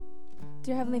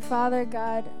Dear Heavenly Father,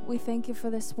 God, we thank you for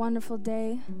this wonderful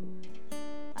day.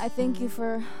 I thank you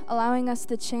for allowing us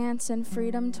the chance and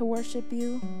freedom to worship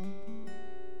you.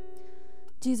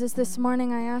 Jesus, this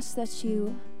morning I ask that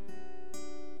you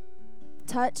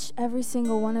touch every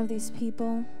single one of these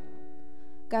people.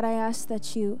 God, I ask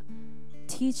that you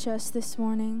teach us this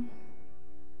morning.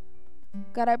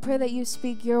 God, I pray that you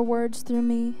speak your words through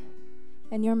me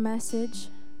and your message,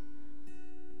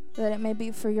 that it may be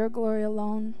for your glory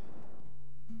alone.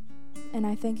 And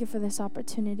I thank you for this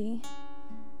opportunity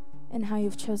and how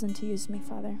you've chosen to use me,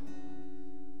 Father.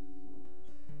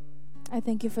 I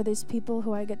thank you for these people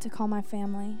who I get to call my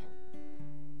family.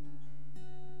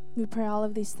 We pray all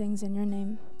of these things in your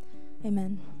name.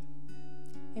 Amen.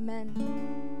 Amen.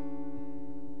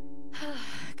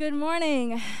 Good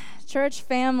morning, church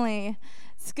family.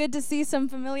 It's good to see some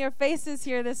familiar faces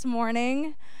here this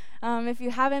morning. If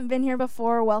you haven't been here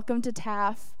before, welcome to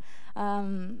TAF.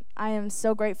 I am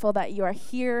so grateful that you are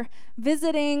here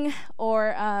visiting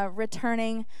or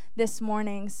returning this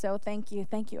morning. So thank you.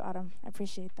 Thank you, Autumn. I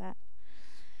appreciate that.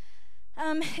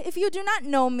 If you do not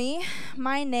know me,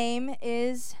 my name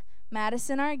is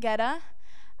Madison Argueta.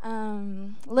 A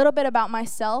little bit about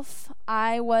myself.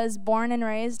 I was born and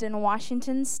raised in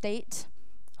Washington State,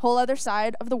 whole other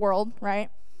side of the world, right?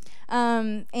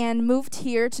 And moved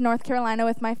here to North Carolina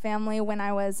with my family when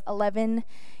I was 11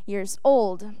 years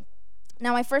old.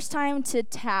 Now, my first time to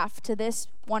TAF, to this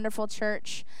wonderful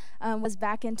church, was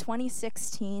back in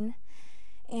 2016.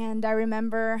 And I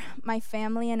remember my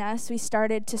family and us, we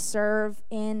started to serve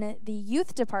in the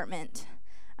youth department,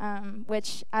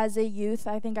 which as a youth,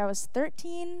 I think I was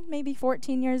 13, maybe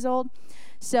 14 years old.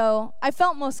 So I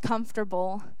felt most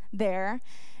comfortable there.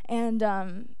 And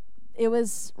it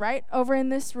was right over in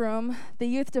this room, the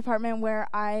youth department, where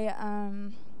I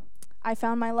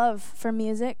found my love for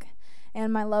music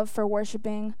and my love for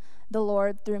worshiping the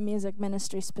Lord through music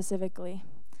ministry specifically.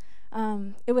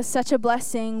 It was such a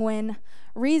blessing when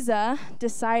Riza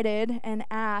decided and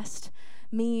asked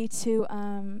me to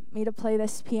play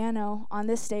this piano on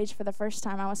this stage for the first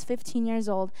time. I was 15 years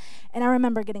old, and I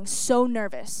remember getting so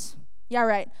nervous. Yeah,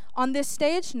 right. On this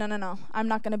stage? No. I'm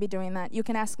not going to be doing that. You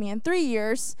can ask me in 3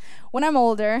 years when I'm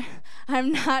older.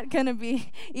 I'm not going to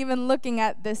be even looking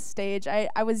at this stage. I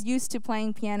was used to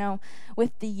playing piano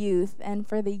with the youth and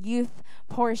for the youth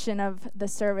portion of the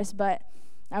service, but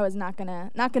I was not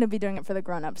gonna be doing it for the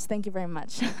grown-ups. Thank you very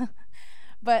much.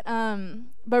 But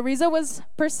Riza was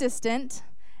persistent,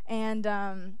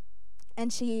 and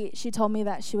she told me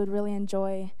that she would really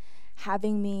enjoy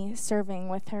having me serving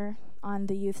with her on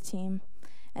the youth team,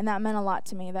 and that meant a lot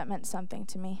to me. That meant something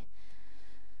to me.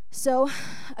 So,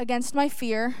 against my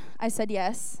fear, I said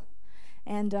yes,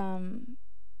 and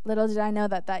little did I know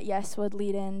that yes would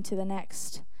lead into the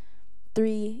next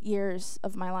 3 years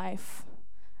of my life,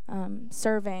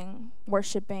 serving,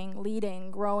 worshiping,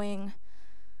 leading, growing,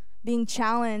 being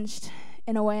challenged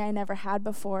in a way I never had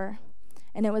before,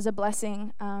 and it was a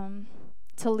blessing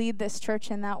to lead this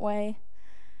church in that way.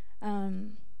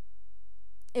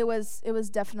 It was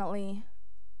definitely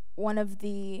one of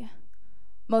the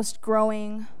most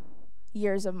growing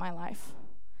years of my life,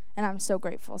 and I'm so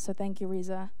grateful. So thank you,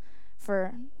 Riza,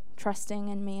 for trusting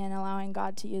in me and allowing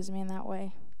God to use me in that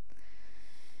way.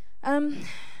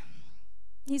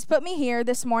 He's put me here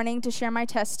this morning to share my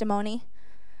testimony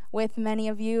with many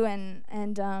of you,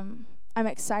 and I'm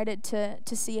excited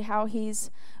to see how he's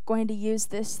going to use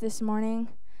this morning.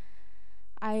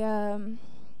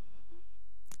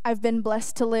 I've been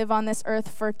blessed to live on this earth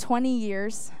for 20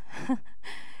 years,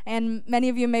 and many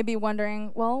of you may be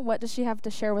wondering, well, what does she have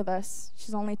to share with us?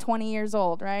 She's only 20 years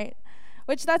old, right?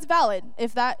 Which that's valid.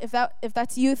 If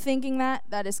that's you thinking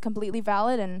that is completely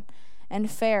valid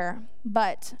and fair.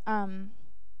 But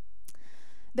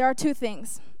there are two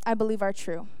things I believe are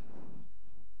true: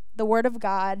 the Word of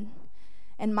God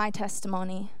and my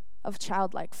testimony of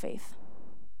childlike faith.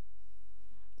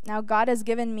 Now, God has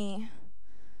given me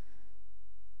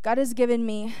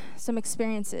some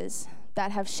experiences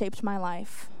that have shaped my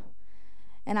life,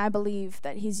 and I believe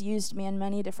that he's used me in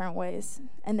many different ways,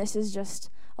 and this is just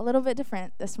a little bit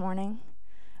different this morning,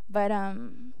 but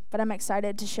I'm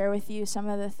excited to share with you some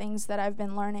of the things that I've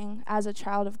been learning as a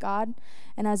child of God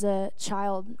and as a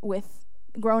child with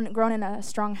grown in a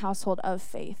strong household of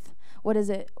faith. What does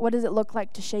it look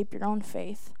like to shape your own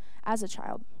faith as a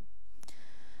child?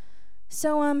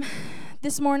 So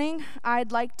this morning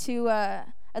I'd like to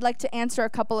answer a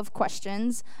couple of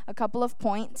questions, a couple of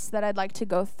points that I'd like to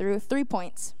go through. 3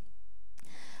 points.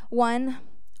 1,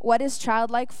 what is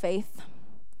childlike faith?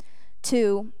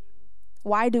 2,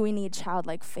 why do we need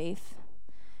childlike faith?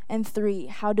 And 3,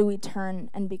 how do we turn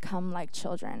and become like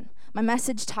children? My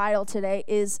message title today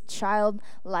is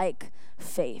Childlike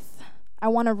Faith. I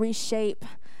want to reshape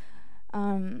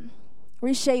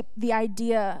the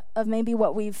idea of maybe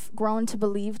what we've grown to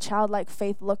believe childlike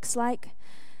faith looks like.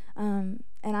 And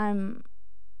I'm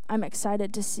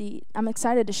excited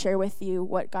to share with you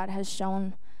what God has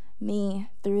shown me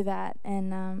through that.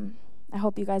 And I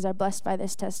hope you guys are blessed by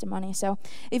this testimony. So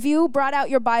if you brought out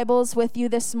your Bibles with you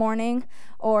this morning,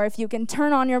 or if you can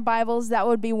turn on your Bibles, that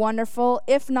would be wonderful.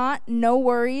 If not, no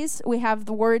worries. We have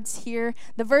the words here,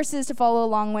 the verses to follow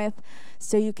along with,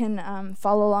 so you can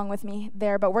follow along with me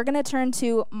there. But we're going to turn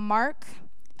to Mark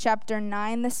chapter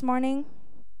 9 this morning.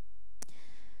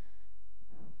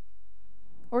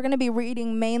 We're going to be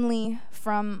reading mainly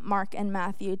from Mark and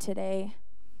Matthew today.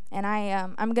 And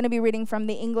I'm going to be reading from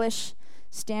the English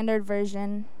Standard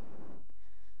Version.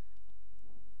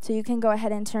 So you can go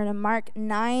ahead and turn to Mark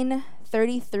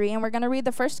 9:33, and we're going to read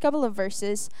the first couple of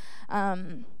verses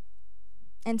and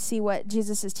see what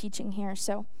Jesus is teaching here.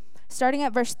 So starting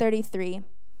at verse 33,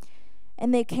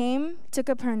 and they came to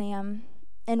Capernaum,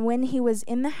 and when he was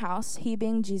in the house, he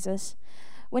being Jesus,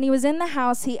 when he was in the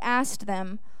house, he asked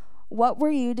them, "What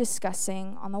were you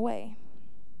discussing on the way?"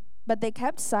 But they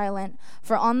kept silent,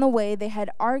 for on the way they had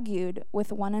argued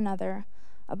with one another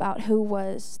about who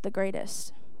was the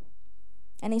greatest.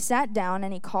 And he sat down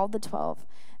and he called the 12,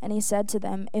 and he said to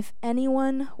them, "If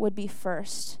anyone would be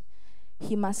first,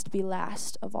 he must be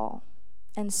last of all,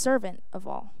 and servant of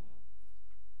all."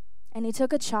 And he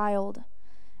took a child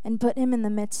and put him in the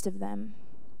midst of them.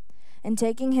 And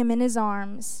taking him in his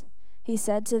arms, he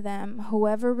said to them,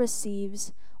 "Whoever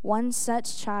receives one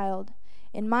such child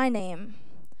in my name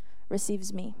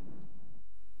receives me.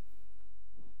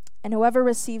 And whoever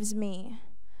receives me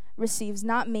receives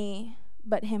not me,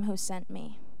 but him who sent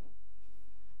me."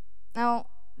 Now,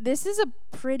 this is a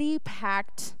pretty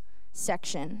packed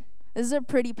section. This is a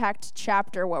pretty packed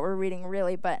chapter, what we're reading,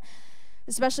 really, but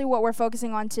especially what we're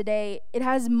focusing on today, it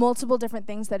has multiple different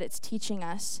things that it's teaching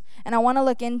us. And I want to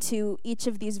look into each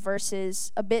of these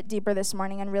verses a bit deeper this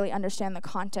morning and really understand the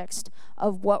context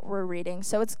of what we're reading.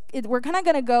 So we're kind of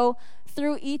going to go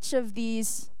through each of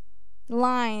these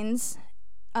lines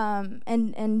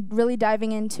and really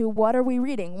diving into what are we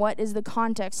reading? What is the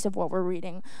context of what we're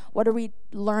reading? What are we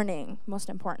learning, most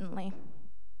importantly?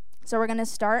 So we're going to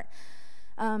start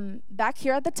back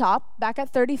here at the top, back at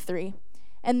 33.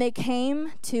 And they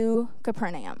came to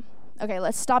Capernaum. Okay,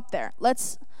 let's stop there.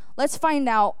 Let's find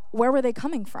out, where were they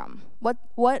coming from?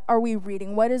 What are we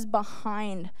reading? What is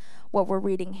behind what we're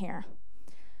reading here?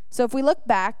 So if we look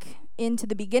back into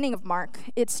the beginning of Mark,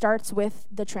 it starts with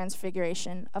the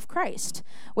transfiguration of Christ,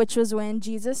 which was when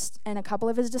Jesus and a couple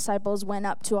of his disciples went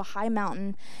up to a high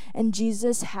mountain, and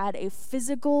Jesus had a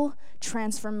physical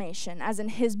transformation, as in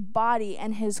his body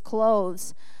and his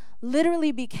clothes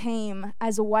literally became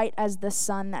as white as the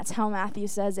sun. That's how Matthew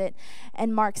says it.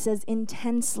 And Mark says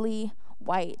intensely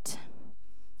white,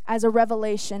 as a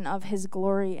revelation of his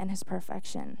glory and his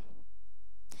perfection.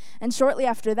 And shortly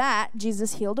after that,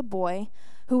 Jesus healed a boy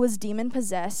who was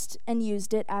demon-possessed and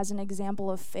used it as an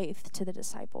example of faith to the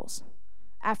disciples.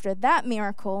 After that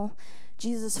miracle,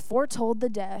 Jesus foretold the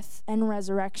death and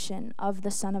resurrection of the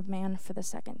Son of Man for the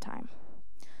second time.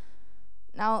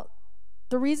 Now,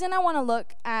 the reason I want to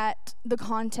look at the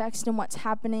context and what's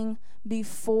happening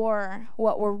before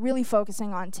what we're really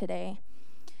focusing on today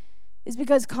is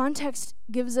because context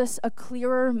gives us a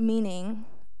clearer meaning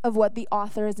of what the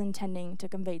author is intending to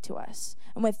convey to us.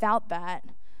 And without that,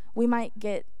 we might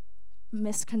get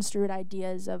misconstrued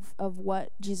ideas of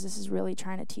what Jesus is really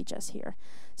trying to teach us here.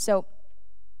 So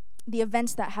the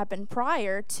events that happened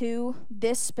prior to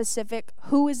this specific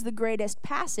who is the greatest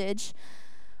passage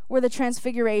were the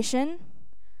transfiguration,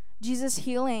 Jesus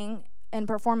healing and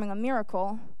performing a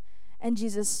miracle, and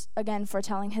Jesus, again,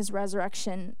 foretelling his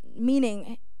resurrection,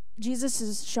 meaning Jesus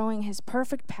is showing his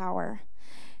perfect power,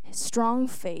 his strong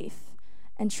faith,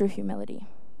 and true humility.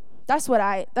 That's what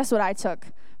I took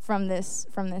from this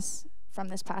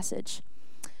passage.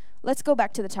 Let's go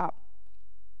back to the top.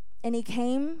 And he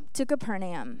came to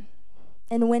Capernaum,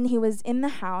 and when he was in the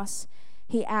house,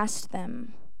 he asked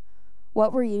them,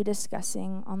 "What were you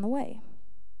discussing on the way?"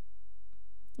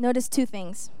 Notice two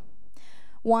things.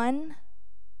 One,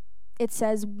 it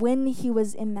says when he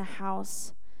was in the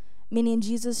house, meaning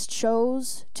Jesus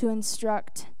chose to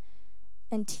instruct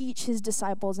and teach his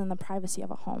disciples in the privacy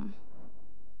of a home.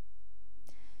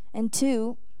 And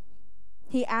two,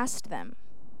 he asked them,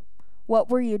 "What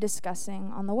were you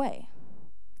discussing on the way?"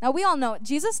 Now we all know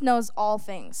Jesus knows all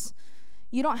things.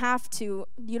 you don't have to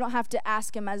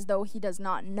ask him as though he does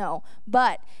not know.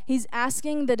 But he's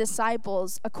asking the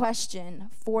disciples a question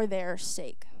for their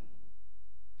sake.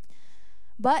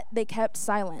 But they kept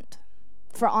silent,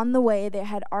 for on the way they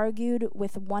had argued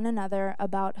with one another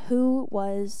about who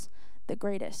was the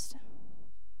greatest.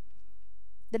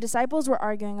 The disciples were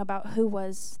arguing about who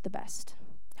was the best,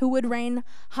 who would reign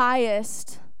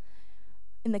highest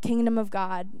in the kingdom of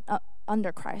God,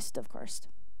 under Christ, of course.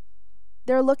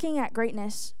 They're looking at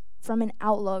greatness from an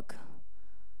outlook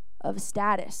of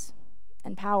status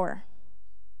and power.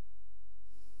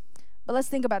 But let's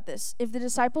think about this. If the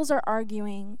disciples are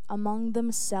arguing among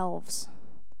themselves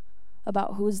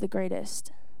about who is the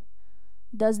greatest,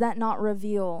 does that not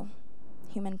reveal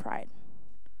human pride?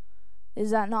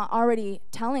 Is that not already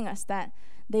telling us that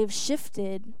they've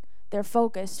shifted their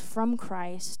focus from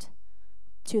Christ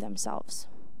to themselves?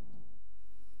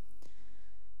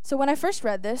 So when I first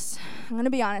read this, I'm going to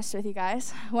be honest with you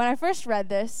guys. When I first read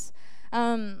this,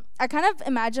 I kind of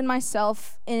imagined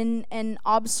myself in an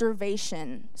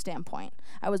observation standpoint.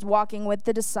 I was walking with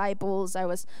the disciples. I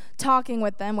was talking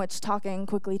with them, which talking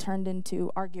quickly turned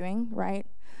into arguing, right?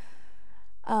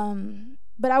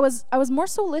 But I was more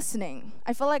so listening.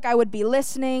 I felt like I would be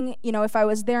listening. You know, if I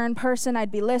was there in person,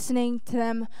 I'd be listening to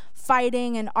them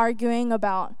fighting and arguing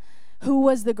about who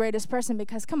was the greatest person.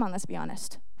 Because, come on, let's be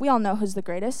honest. We all know who's the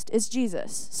greatest. It's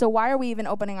Jesus. So why are we even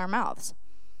opening our mouths?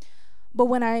 But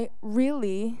when I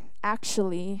really,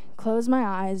 actually close my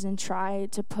eyes and try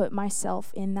to put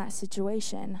myself in that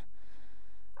situation,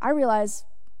 I realize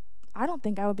I don't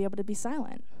think I would be able to be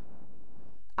silent.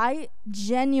 I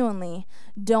genuinely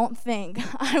don't think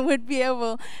I would be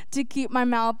able to keep my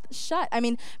mouth shut. I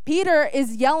mean, Peter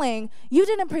is yelling, "You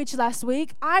didn't preach last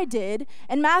week, I did."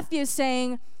 And Matthew is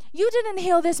saying, "You didn't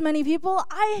heal this many people.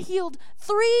 I healed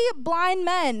 3 blind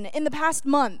men in the past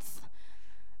month."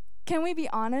 Can we be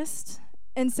honest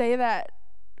and say that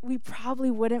we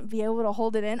probably wouldn't be able to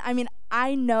hold it in? I mean,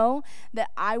 I know that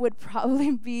I would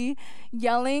probably be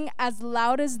yelling as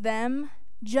loud as them,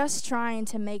 just trying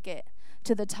to make it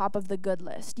to the top of the good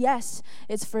list. Yes,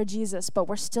 it's for Jesus, but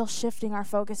we're still shifting our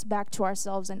focus back to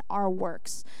ourselves and our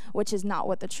works, which is not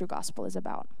what the true gospel is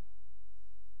about.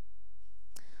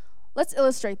 Let's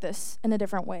illustrate this in a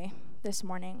different way this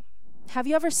morning. Have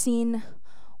you ever seen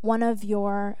one of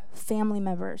your family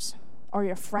members or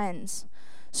your friends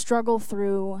struggle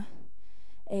through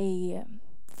a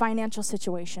financial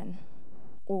situation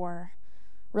or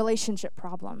relationship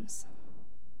problems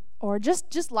or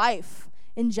just life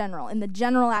in general, in the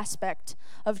general aspect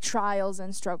of trials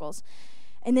and struggles?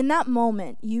 And in that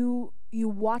moment, you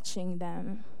watching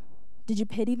them, did you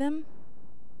pity them?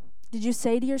 Did you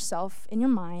say to yourself in your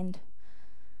mind,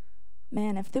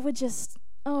 man, if they would just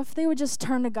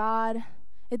turn to God,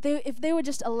 if they would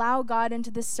just allow God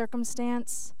into this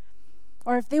circumstance,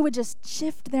 or if they would just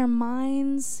shift their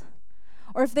minds,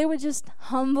 or if they would just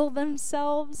humble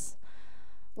themselves,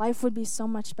 life would be so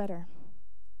much better.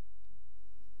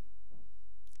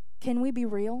 Can we be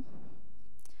real?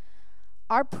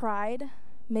 Our pride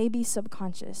may be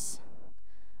subconscious,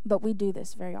 but we do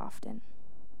this very often.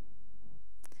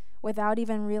 Without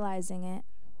even realizing it,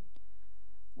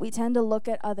 we tend to look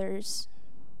at others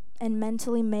and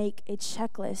mentally make a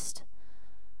checklist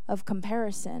of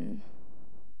comparison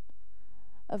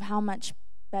of how much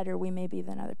better we may be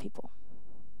than other people.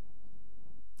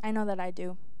 I know that I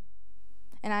do.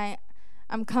 And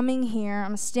I'm coming here,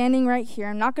 I'm standing right here.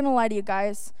 I'm not going to lie to you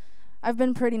guys. I've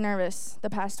been pretty nervous the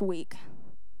past week.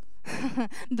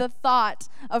 The thought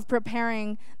of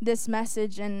preparing this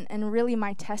message and really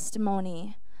my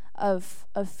testimony of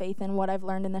faith and what I've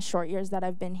learned in the short years that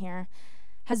I've been here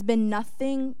has been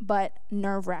nothing but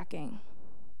nerve-wracking.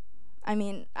 I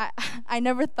mean, I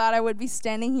never thought I would be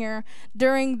standing here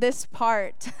during this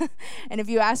part. And if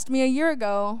you asked me a year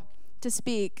ago to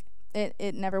speak,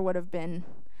 it never would have been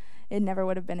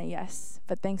a yes.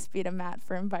 But thanks be to Matt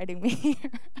for inviting me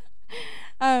here.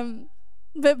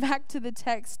 But back to the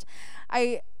text,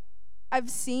 I've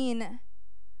seen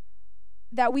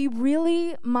that we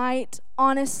really might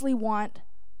honestly want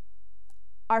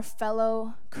our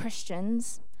fellow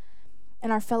Christians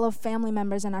and our fellow family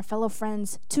members and our fellow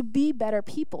friends to be better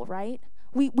people, right?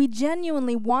 We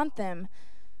genuinely want them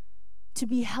to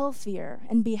be healthier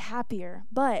and be happier,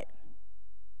 but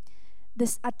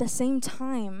this at the same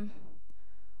time,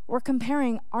 we're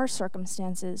comparing our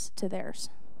circumstances to theirs.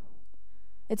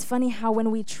 It's funny how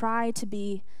when we try to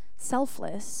be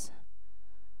selfless,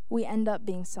 we end up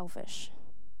being selfish.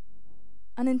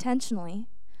 Unintentionally,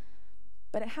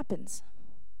 but it happens.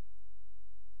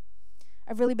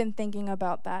 I've really been thinking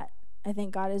about that I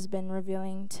think God has been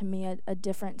revealing to me a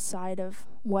different side of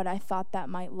what I thought that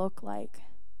might look like.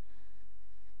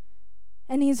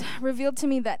 And he's revealed to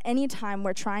me that anytime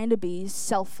we're trying to be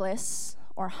selfless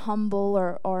or humble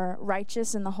or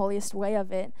righteous in the holiest way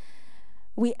of it,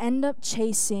 we end up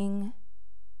chasing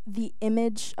the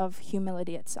image of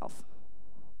humility itself.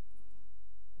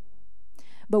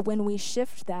 But when we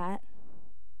shift that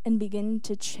and begin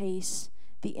to chase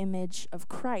the image of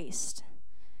Christ,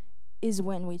 is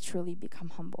when we truly become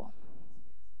humble.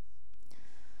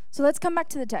 So let's come back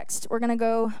to the text. We're going to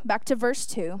go back to verse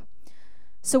 2.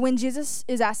 So when Jesus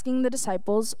is asking the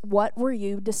disciples, what were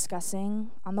you discussing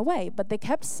on the way? But they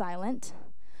kept silent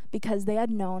because they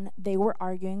had known they were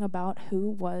arguing about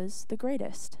who was the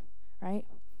greatest, right?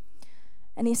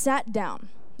 And he sat down.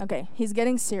 Okay, he's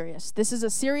getting serious. This is a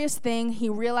serious thing. He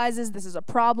realizes this is a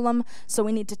problem, so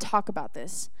we need to talk about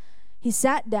this. He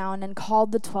sat down and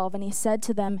called the 12, and he said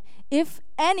to them, if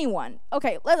anyone,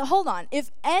 hold on. If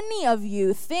any of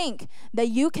you think that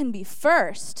you can be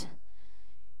first,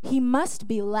 he must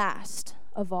be last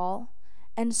of all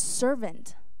and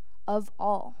servant of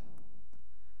all.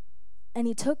 And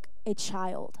he took a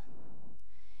child,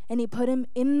 and he put him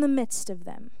in the midst of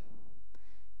them.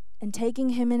 And taking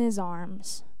him in his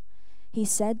arms, he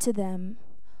said to them,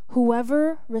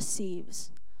 whoever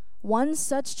receives one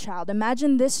such child,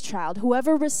 imagine this child,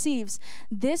 whoever receives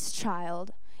this child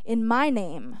in my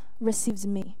name receives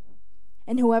me.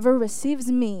 And whoever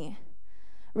receives me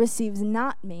receives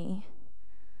not me,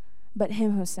 but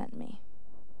him who sent me.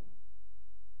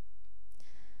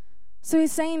 So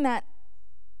he's saying that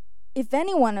if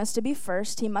anyone is to be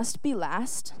first, he must be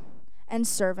last and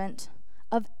servant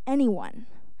of anyone,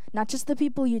 not just the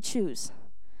people you choose,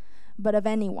 but of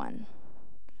anyone.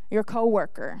 Your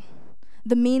coworker,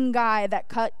 the mean guy that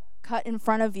cut in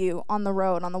front of you on the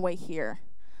road on the way here.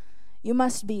 You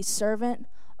must be servant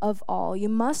of all. You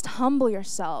must humble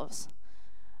yourselves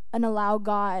and allow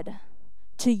God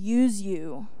to use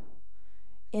you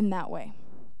in that way.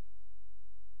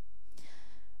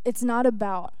 It's not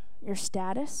about your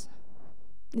status.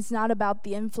 It's not about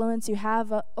the influence you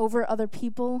have over other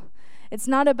people. It's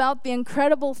not about the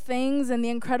incredible things and the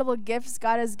incredible gifts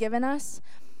God has given us.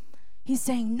 He's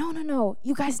saying, no,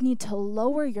 you guys need to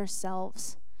lower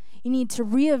yourselves. You need to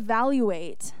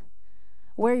reevaluate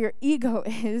where your ego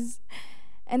is.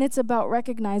 And it's about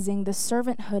recognizing the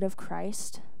servanthood of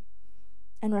Christ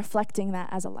and reflecting that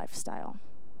as a lifestyle.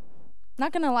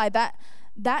 Not going to lie,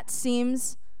 that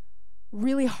seems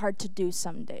really hard to do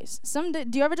some days. Do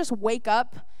you ever just wake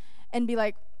up and be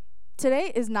like,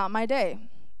 today is not my day?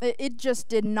 It just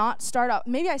did not start out.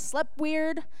 Maybe I slept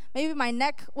weird. Maybe my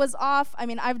neck was off. I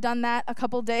mean, I've done that a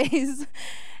couple days.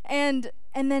 And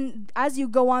then as you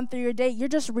go on through your day, you're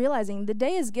just realizing the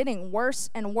day is getting worse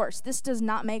and worse. This does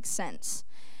not make sense.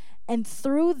 And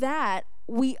through that,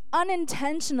 we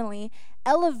unintentionally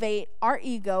elevate our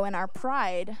ego and our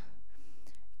pride.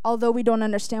 Although we don't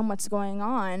understand what's going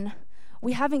on,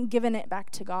 we haven't given it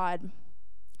back to God.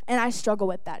 And I struggle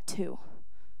with that too.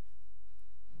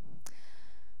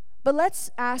 But let's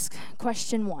ask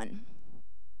question 1.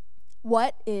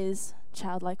 What is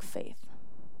childlike faith?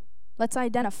 Let's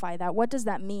identify that. What does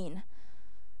that mean?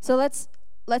 So let's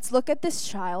look at this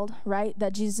child, right,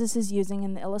 that Jesus is using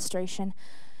in the illustration.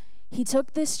 He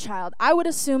took this child. I would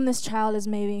assume this child is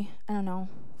maybe,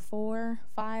 4,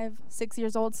 5, 6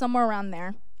 years old, somewhere around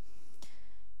there.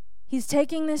 He's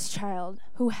taking this child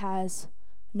who has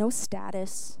no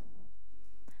status,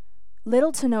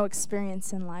 little to no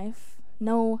experience in life,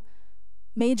 no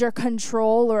major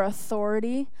control or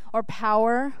authority or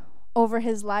power over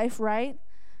his life, right?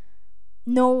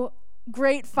 No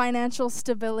great financial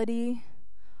stability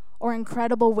or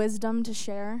incredible wisdom to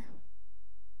share.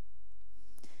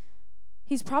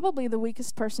 He's probably the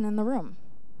weakest person in the room,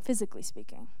 physically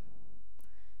speaking.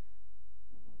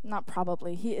 Not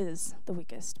probably, he is the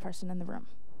weakest person in the room.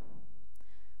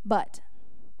 But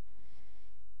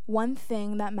one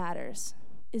thing that matters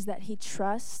is that he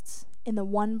trusts in the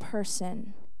one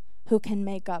person who can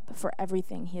make up for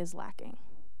everything he is lacking,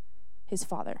 his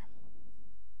Father.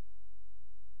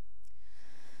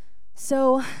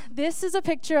 So this is a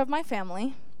picture of my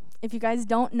family. If you guys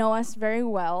don't know us very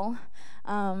well,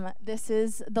 this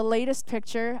is the latest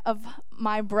picture of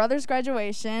my brother's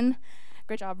graduation.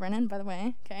 Great job, Brennan, by the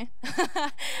way. Okay.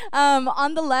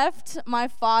 On the left, my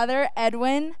father,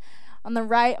 Edwin. On the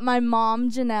right, my mom,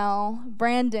 Janelle,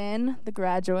 Brandon, the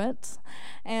graduate,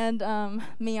 and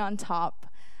me on top.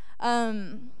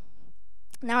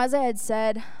 Now, as I had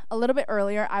said a little bit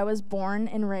earlier, I was born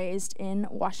and raised in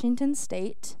Washington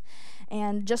State,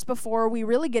 And just before we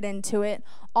really get into it,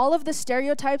 all of the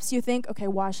stereotypes you think, okay,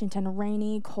 Washington,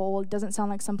 rainy, cold, doesn't sound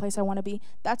like someplace I want to be,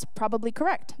 that's probably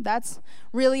correct. That's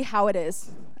really how it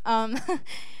is. When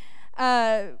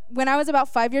I was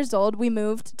about 5 years old, we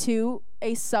moved to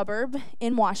a suburb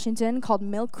in Washington called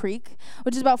Mill Creek,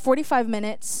 which is about 45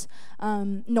 minutes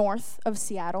north of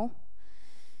Seattle.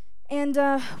 And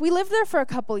we lived there for a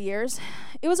couple years.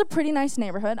 It was a pretty nice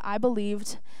neighborhood. I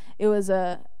believed it was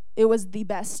the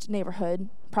best neighborhood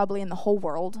probably in the whole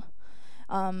world.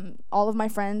 All of my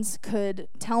friends could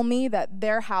tell me that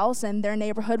their house and their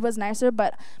neighborhood was nicer,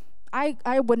 but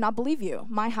I would not believe you.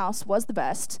 My house was the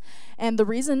best. And the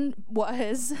reason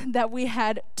was that we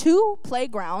had 2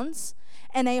 playgrounds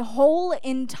and a whole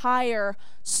entire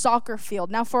soccer field.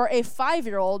 Now, for a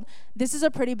 5-year-old, this is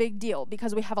a pretty big deal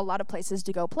because we have a lot of places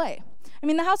to go play. I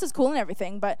mean, the house is cool and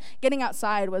everything, but getting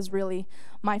outside was really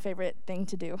my favorite thing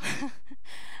to do.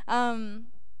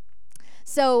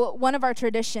 So one of our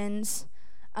traditions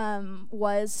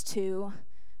was to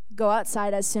go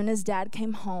outside as soon as Dad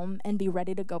came home and be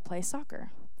ready to go play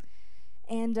soccer.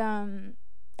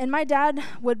 And my dad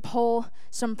would pull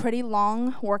some pretty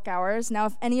long work hours. Now,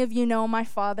 if any of you know my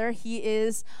father, he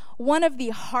is one of the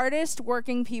hardest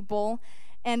working people,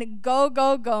 and go,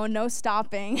 no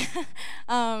stopping.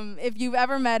 If you've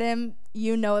ever met him,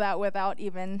 you know that without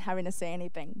even having to say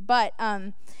anything. But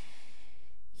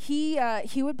he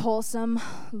would pull some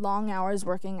long hours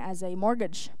working as a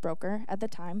mortgage broker at the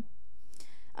time.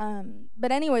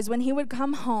 But anyways, when he would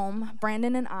come home,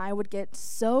 Brandon and I would get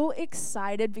so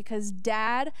excited because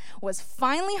Dad was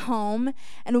finally home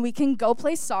and we can go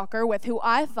play soccer with who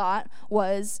I thought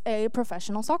was a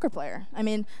professional soccer player. I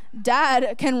mean,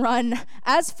 Dad can run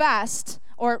as fast,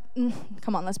 or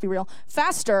come on, let's be real,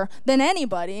 faster than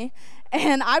anybody,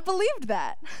 and I believed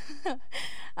that.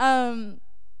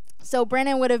 So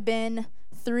Brandon would have been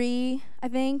 3, I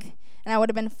think, and I would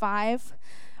have been 5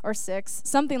 or 6,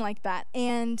 something like that.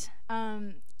 And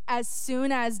as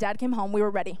soon as Dad came home, we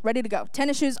were ready to go.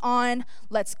 Tennis shoes on,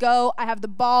 let's go. I have the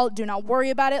ball, do not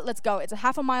worry about it, let's go. It's a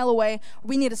half a mile away.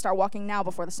 We need to start walking now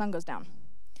before the sun goes down.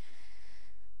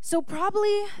 So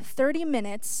probably 30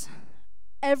 minutes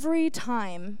every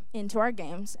time into our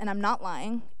games, and I'm not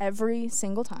lying, every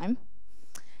single time,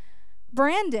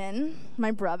 Brandon, my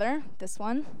brother, this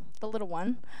one, the little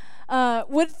one,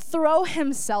 would throw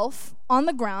himself on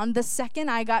the ground the second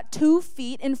I got 2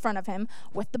 feet in front of him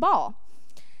with the ball.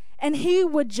 And he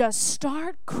would just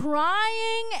start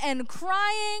crying and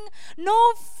crying,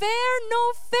 no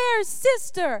fair,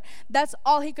 sister. That's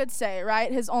all he could say,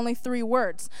 right? His only 3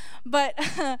 words. But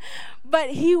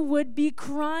he would be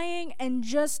crying and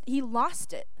he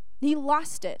lost it. He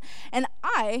lost it. And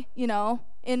I,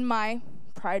 in my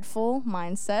prideful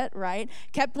mindset, right,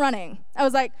 kept running. I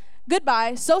was like,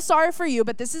 goodbye, so sorry for you,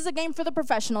 but this is a game for the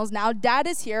professionals now. Dad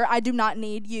is here. I do not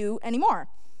need you anymore.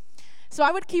 So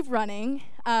I would keep running,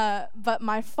 but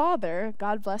my father,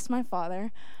 God bless my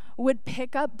father, would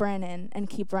pick up Brandon and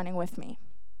keep running with me.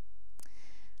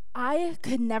 I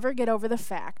could never get over the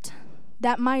fact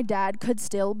that my dad could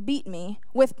still beat me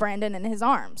with Brandon in his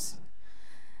arms.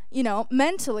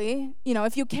 Mentally,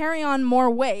 if you carry on more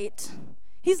weight,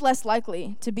 he's less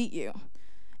likely to beat you.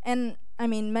 And I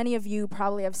mean, many of you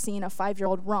probably have seen a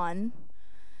 5-year-old run.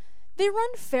 They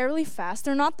run fairly fast.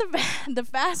 They're not the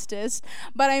fastest,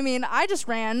 but I mean, I just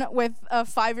ran with a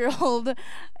 5-year-old,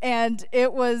 and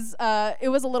it was a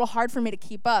little hard for me to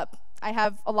keep up. I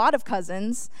have a lot of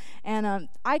cousins, and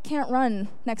I can't run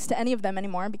next to any of them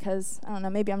anymore because, I don't know,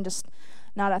 maybe I'm just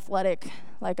not athletic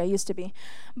like I used to be.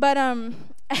 But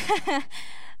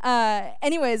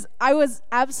anyways, I was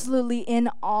absolutely in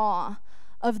awe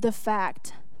of the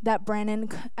fact that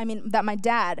that my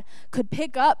dad could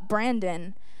pick up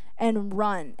Brandon and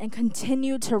run and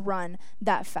continue to run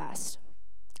that fast.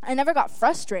 I never got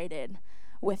frustrated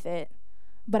with it,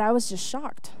 but I was just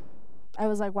shocked. I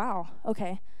was like, wow,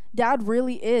 okay, Dad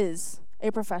really is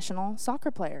a professional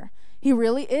soccer player. He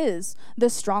really is the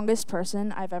strongest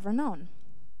person I've ever known.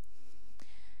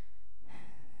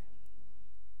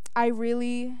 I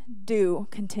really do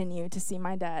continue to see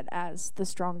my dad as the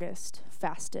strongest,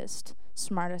 fastest,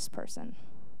 smartest person.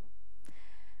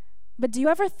 But do you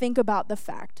ever think about the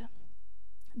fact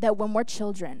that when we're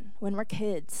children, when we're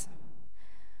kids,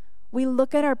 we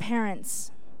look at our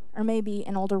parents, or maybe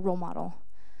an older role model,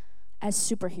 as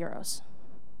superheroes?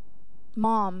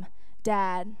 Mom,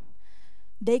 Dad,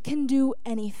 they can do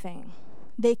anything.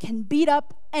 They can beat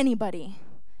up anybody.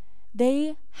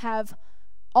 They have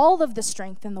all of the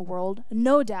strength in the world,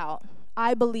 no doubt.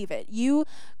 I believe it. You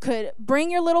could bring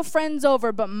your little friends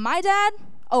over, but my dad,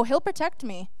 he'll protect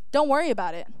me. Don't worry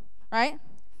about it, right?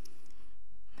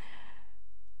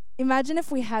 Imagine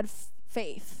if we had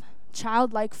faith,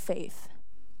 childlike faith,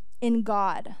 in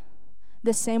God,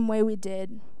 the same way we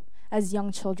did as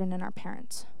young children in our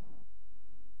parents.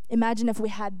 Imagine if we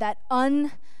had that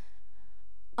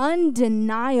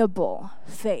undeniable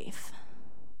faith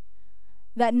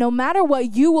that no matter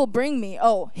what you will bring me,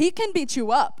 he can beat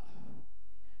you up.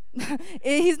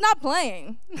 He's not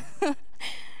playing.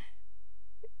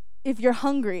 If you're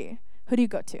hungry, who do you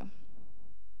go to?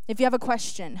 If you have a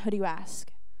question, who do you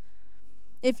ask?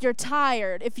 If you're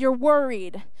tired, if you're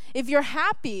worried, if you're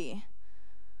happy,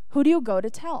 who do you go to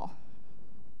tell?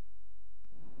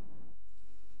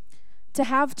 To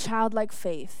have childlike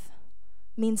faith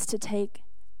means to take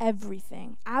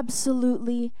everything,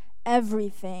 absolutely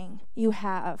everything you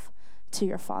have to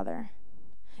your Father.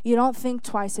 You don't think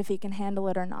twice if he can handle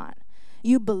it or not.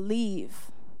 You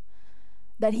believe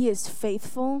that he is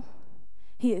faithful,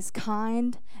 he is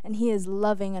kind, and he is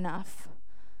loving enough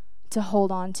to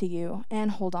hold on to you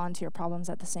and hold on to your problems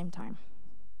at the same time.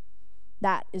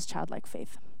 That is childlike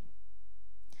faith.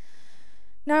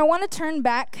 Now I want to turn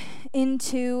back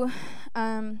into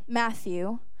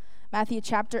Matthew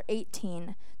chapter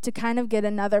 18 to kind of get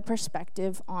another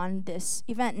perspective on this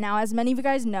event. Now, as many of you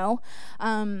guys know,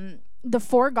 the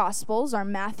four Gospels are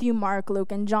Matthew, Mark,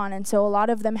 Luke, and John, and so a lot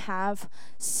of them have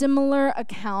similar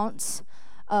accounts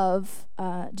of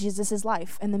Jesus'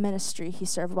 life and the ministry he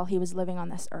served while he was living on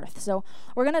this earth. So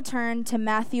we're going to turn to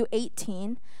Matthew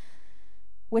 18,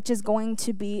 which is going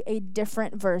to be a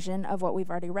different version of what we've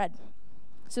already read.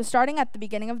 So starting at the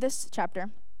beginning of this chapter,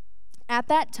 at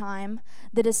that time,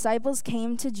 the disciples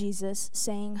came to Jesus,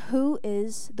 saying, "Who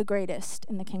is the greatest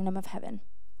in the kingdom of heaven?"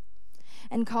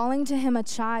 And calling to him a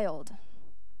child,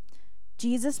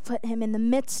 Jesus put him in the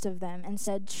midst of them and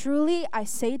said, "Truly I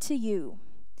say to you,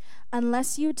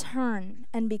 unless you turn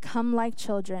and become like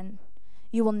children,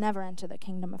 you will never enter the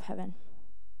kingdom of heaven.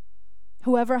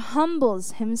 Whoever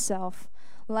humbles himself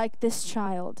like this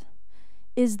child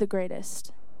is the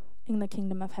greatest in the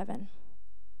kingdom of heaven."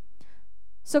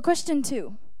 So question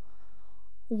 2,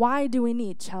 why do we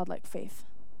need childlike faith?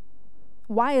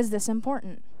 Why is this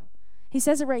important? He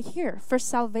says it right here, for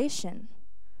salvation.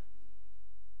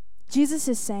 Jesus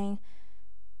is saying,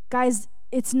 guys,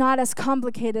 it's not as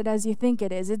complicated as you think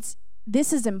it is.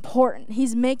 This is important.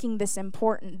 He's making this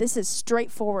important. This is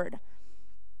straightforward.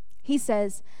 He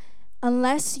says,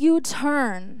 unless you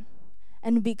turn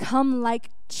and become like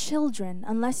children,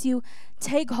 unless you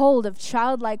take hold of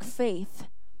childlike faith,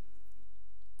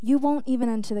 you won't even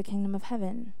enter the kingdom of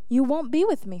heaven. You won't be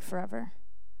with me forever.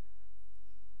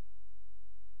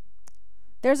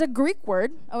 There's a Greek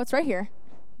word. Oh, it's right here.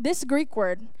 This Greek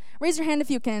word. Raise your hand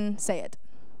if you can say it.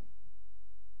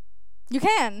 You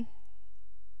can.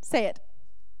 Say it.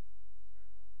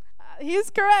 He's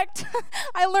correct.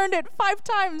 I learned it 5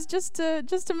 times just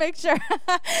to make sure.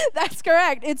 That's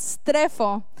correct. It's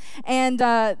strepho. And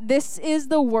this is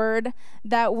the word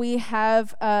that we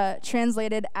have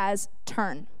translated as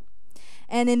turn.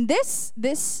 And in this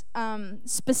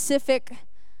specific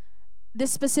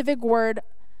word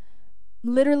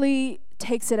literally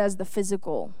takes it as the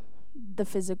physical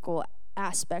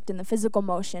aspect and the physical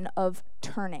motion of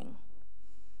turning.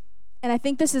 And I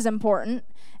think this is important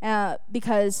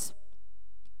because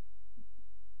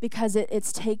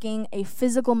it's taking a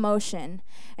physical motion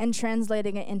and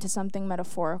translating it into something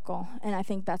metaphorical. And I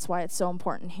think that's why it's so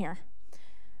important here.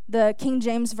 The King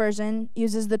James Version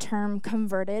uses the term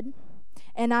converted.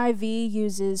 NIV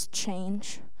uses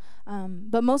change.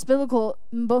 But most biblical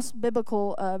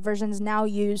versions now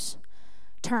use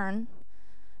turn,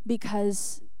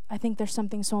 because I think there's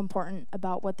something so important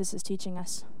about what this is teaching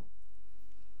us.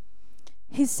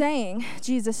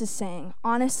 Jesus is saying,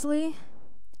 honestly,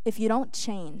 if you don't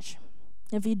change,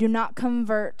 if you do not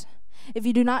convert, if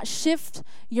you do not shift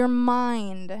your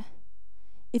mind,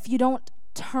 if you don't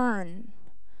turn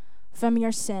from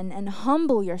your sin and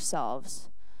humble yourselves,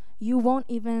 you won't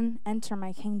even enter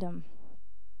my kingdom.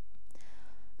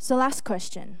 So last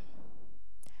question,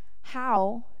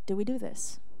 how do we do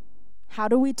this? How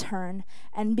do we turn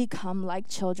and become like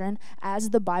children as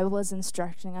the Bible is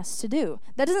instructing us to do?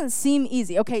 That doesn't seem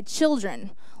easy. Okay,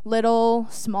 children, little,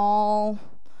 small,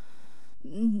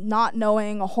 not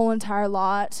knowing a whole entire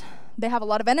lot. They have a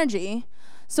lot of energy.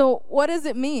 So what does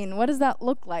it mean? What does that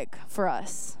look like for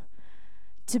us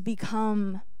to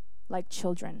become like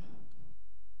children?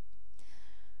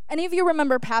 Any of you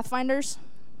remember Pathfinders?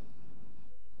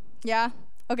 Yeah?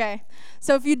 Okay.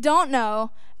 So if you don't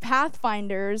know,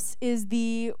 Pathfinders is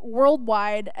the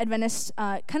worldwide Adventist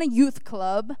kind of youth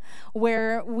club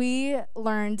where we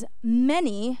learned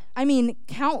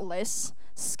countless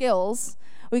skills.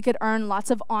 We could earn lots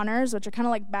of honors, which are kind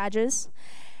of like badges.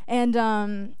 And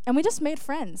we just made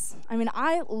friends. I mean,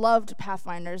 I loved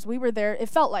Pathfinders. We were there. It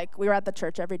felt like we were at the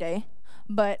church every day,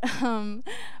 but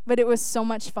it was so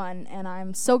much fun, and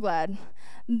I'm so glad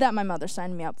that my mother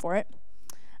signed me up for it.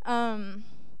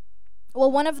 Well,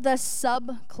 one of the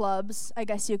sub-clubs, I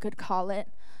guess you could call it,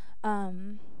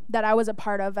 that I was a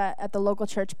part of at the local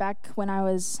church back when I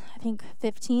was, I think,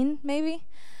 15 maybe,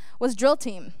 was drill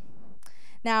team.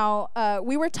 Now,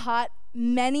 we were taught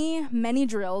many, many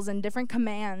drills and different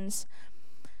commands,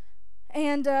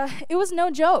 and it was no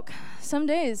joke. Some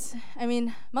days, I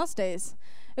mean, most days,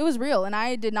 it was real, and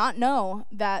I did not know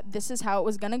that this is how it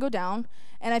was going to go down,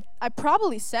 and I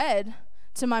probably said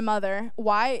to my mother,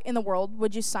 why in the world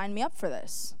would you sign me up for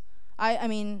this? I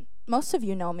mean, most of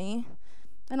you know me.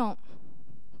 I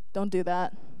don't do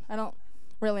that. I don't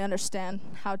really understand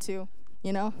how to,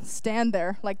 stand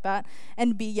there like that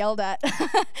and be yelled at.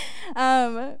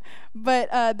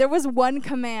 But there was one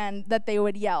command that they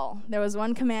would yell. There was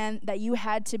one command that you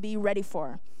had to be ready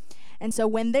for. And so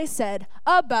when they said,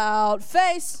 about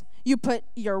face, you put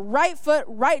your right foot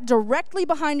right directly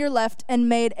behind your left and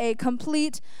made a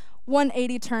complete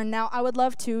 180 turn. Now, I would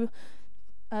love to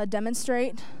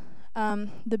demonstrate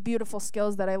the beautiful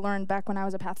skills that I learned back when I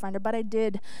was a Pathfinder, but I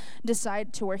did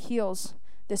decide to wear heels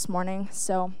this morning,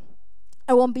 so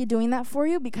I won't be doing that for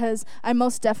you because I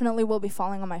most definitely will be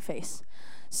falling on my face.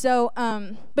 So,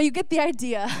 but you get the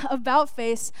idea. About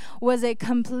face was a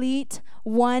complete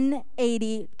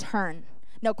 180 turn.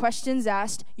 No questions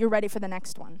asked. You're ready for the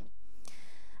next one.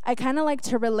 I kind of like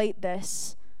to relate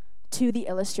this to the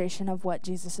illustration of what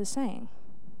Jesus is saying.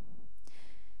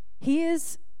 He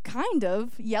is kind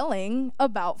of yelling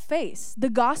about face. The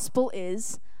gospel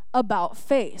is about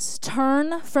face.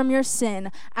 Turn from your sin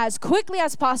as quickly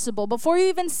as possible. Before you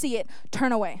even see it,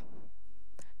 turn away.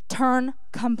 Turn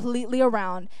completely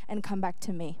around and come back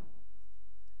to me.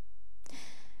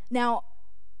 Now,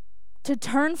 to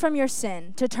turn from your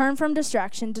sin, to turn from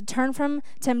distraction, to turn from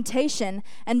temptation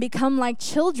and become like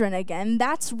children again,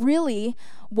 that's really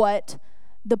what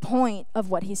the point of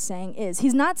what he's saying is.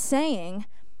 He's not saying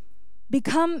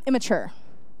become immature.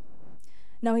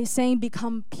 No, he's saying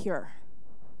become pure.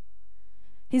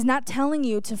 He's not telling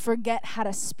you to forget how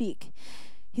to speak.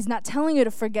 He's not telling you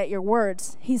to forget your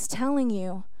words. He's telling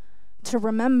you to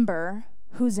remember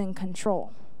who's in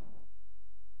control.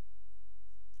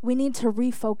 We need to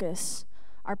refocus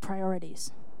our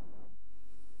priorities.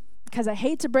 Because I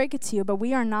hate to break it to you, but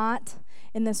we are not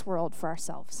in this world for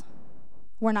ourselves.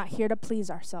 We're not here to please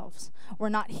ourselves. We're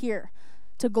not here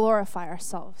to glorify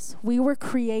ourselves. We were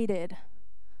created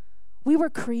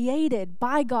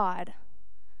by God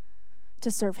to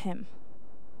serve him,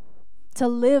 to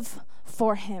live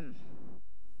for him.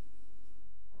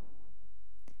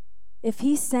 If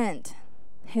he sent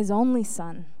his only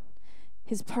son,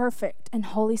 his perfect and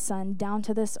holy son, down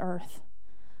to this earth,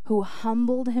 who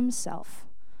humbled himself,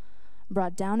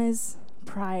 brought down his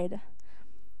pride,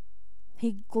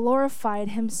 he glorified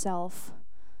himself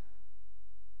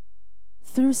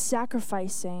through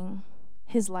sacrificing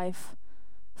his life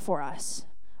for us,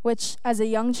 which as a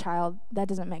young child, that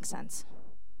doesn't make sense.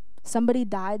 Somebody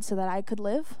died so that I could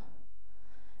live?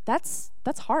 That's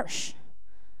harsh.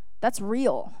 That's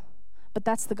real, but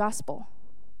that's the gospel.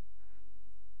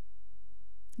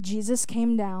 Jesus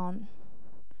came down,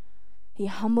 he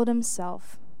humbled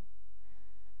himself,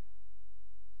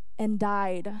 and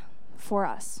died for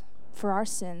us, for our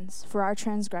sins, for our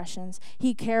transgressions.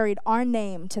 He carried our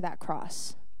name to that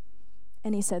cross,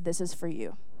 and he said, "This is for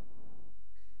you."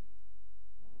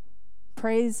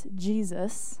 Praise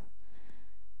Jesus,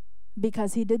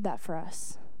 because he did that for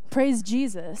us. Praise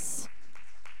Jesus.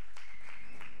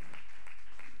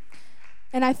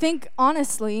 And I think,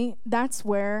 honestly, that's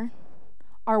where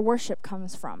our worship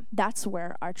comes from. That's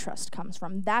where our trust comes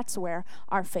from. That's where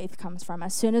our faith comes from.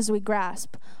 As soon as we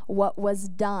grasp what was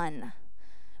done,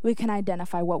 we can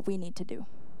identify what we need to do.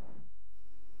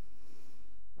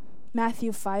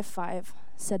 Matthew 5:5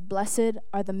 said, "Blessed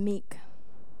are the meek,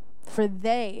 for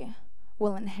they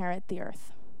will inherit the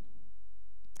earth."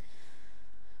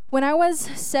 When I was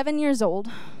 7 years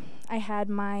old, I had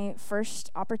my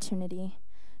first opportunity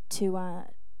to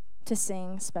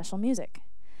sing special music.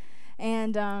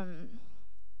 And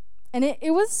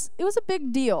it was a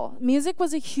big deal. Music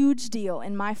was a huge deal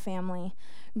in my family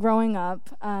growing up.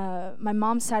 My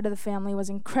mom's side of the family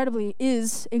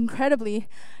is incredibly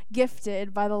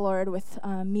gifted by the Lord with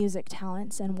music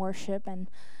talents and worship, and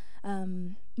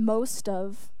most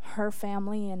of her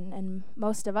family and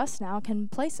most of us now can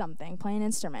play an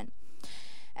instrument.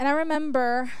 And I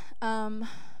remember,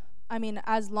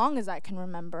 as long as I can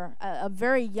remember, a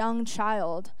very young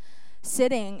child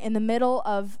sitting in the middle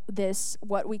of this,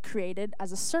 what we created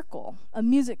as a circle, a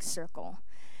music circle.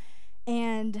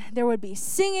 And there would be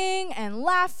singing and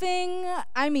laughing.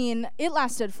 I mean, it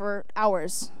lasted for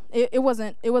hours. It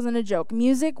wasn't a joke.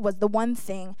 Music was the one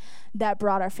thing that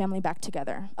brought our family back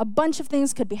together. A bunch of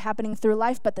things could be happening through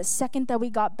life, but the second that we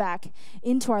got back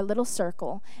into our little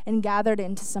circle and gathered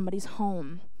into somebody's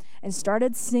home and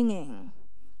started singing,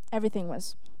 everything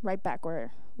was right back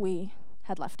where we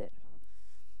had left it.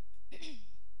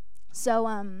 So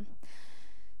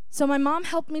my mom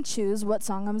helped me choose what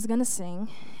song I was going to sing,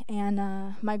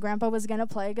 and my grandpa was going to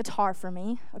play guitar for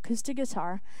me, acoustic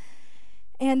guitar.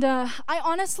 And I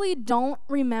honestly don't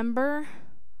remember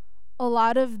a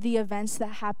lot of the events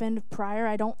that happened prior.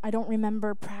 I don't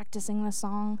remember practicing the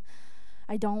song.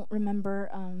 I don't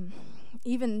remember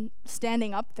even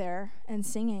standing up there and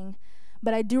singing.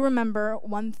 But I do remember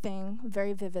one thing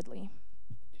very vividly.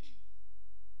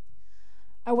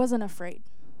 I wasn't afraid.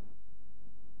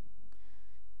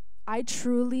 I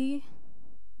truly,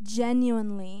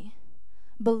 genuinely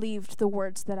believed the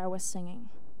words that I was singing.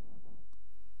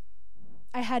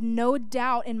 I had no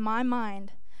doubt in my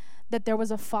mind that there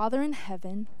was a Father in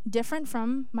heaven, different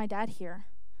from my dad here,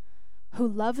 who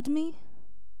loved me,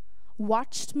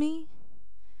 watched me,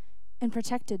 and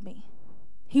protected me.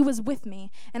 He was with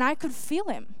me, and I could feel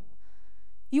him.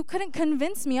 You couldn't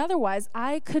convince me otherwise.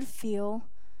 I could feel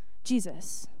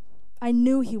Jesus. I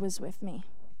knew he was with me.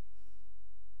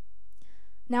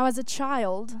 Now, as a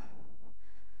child,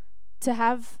 to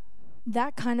have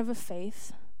that kind of a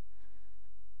faith,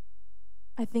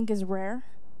 I think is rare.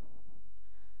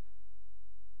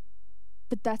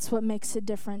 But that's what makes it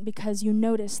different, because you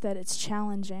notice that it's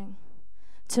challenging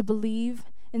to believe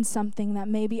in something that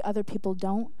maybe other people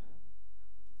don't.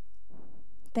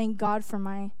 Thank God for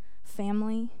my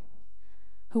family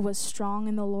who was strong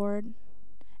in the Lord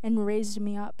and raised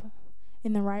me up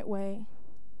in the right way.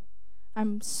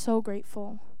 I'm so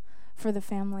grateful for the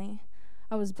family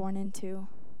I was born into.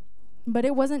 But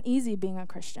it wasn't easy being a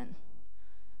Christian.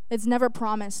 It's never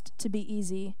promised to be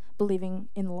easy believing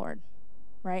in the Lord,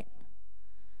 right?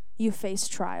 You face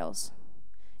trials.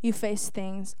 You face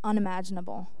things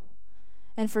unimaginable.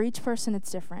 And for each person,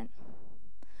 it's different.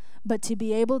 But to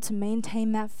be able to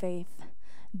maintain that faith,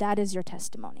 that is your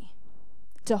testimony.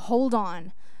 To hold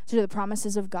on to the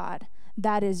promises of God,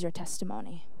 that is your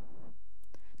testimony.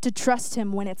 To trust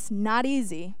him when it's not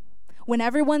easy, when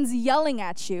everyone's yelling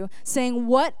at you, saying,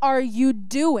 "What are you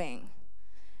doing?"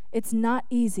 It's not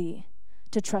easy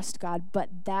to trust God,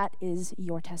 but that is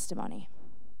your testimony.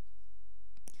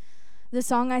 The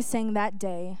song I sang that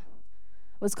day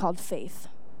was called Faith.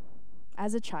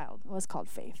 As a child, it was called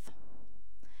Faith.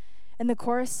 And the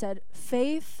chorus said,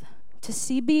 "Faith to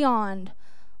see beyond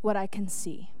what I can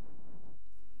see.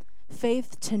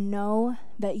 Faith to know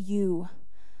that you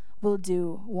will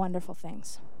do wonderful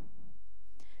things.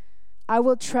 I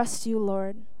will trust you,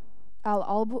 Lord. I'll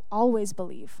always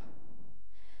believe.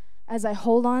 As I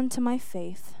hold on to my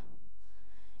faith,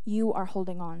 you are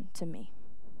holding on to me."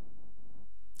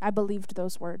 I believed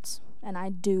those words, and I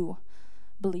do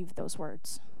believe those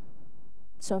words.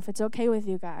 So if it's okay with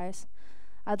you guys,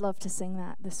 I'd love to sing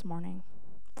that this morning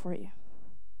for you.